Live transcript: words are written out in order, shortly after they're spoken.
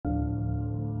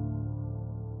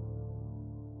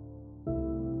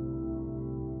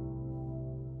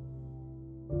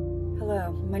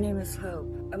is hope.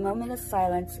 A moment of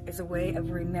silence is a way of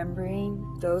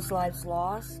remembering those lives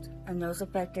lost and those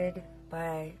affected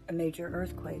by a major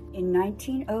earthquake. In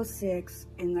 1906,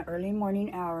 in the early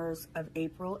morning hours of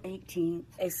April 18th,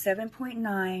 a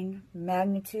 7.9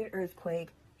 magnitude earthquake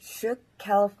shook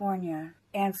California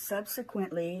and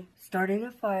subsequently started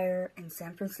a fire in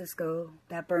San Francisco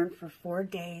that burned for 4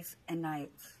 days and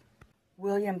nights.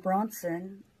 William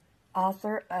Bronson,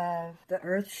 author of The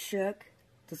Earth Shook,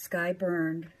 The Sky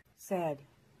Burned, said,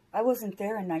 "I wasn't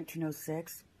there in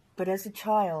 1906, but as a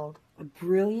child, a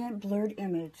brilliant blurred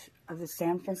image of the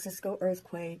San Francisco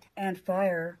earthquake and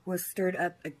fire was stirred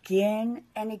up again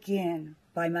and again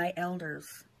by my elders,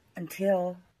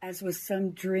 until, as with some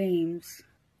dreams,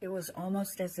 it was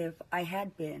almost as if I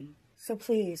had been. So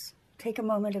please, take a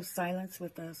moment of silence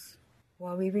with us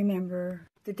while we remember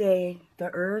the day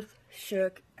the earth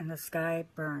shook and the sky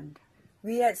burned."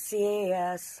 We at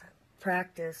CAS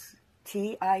practice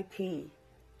TIP,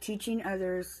 teaching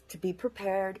others to be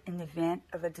prepared in the event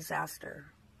of a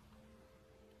disaster.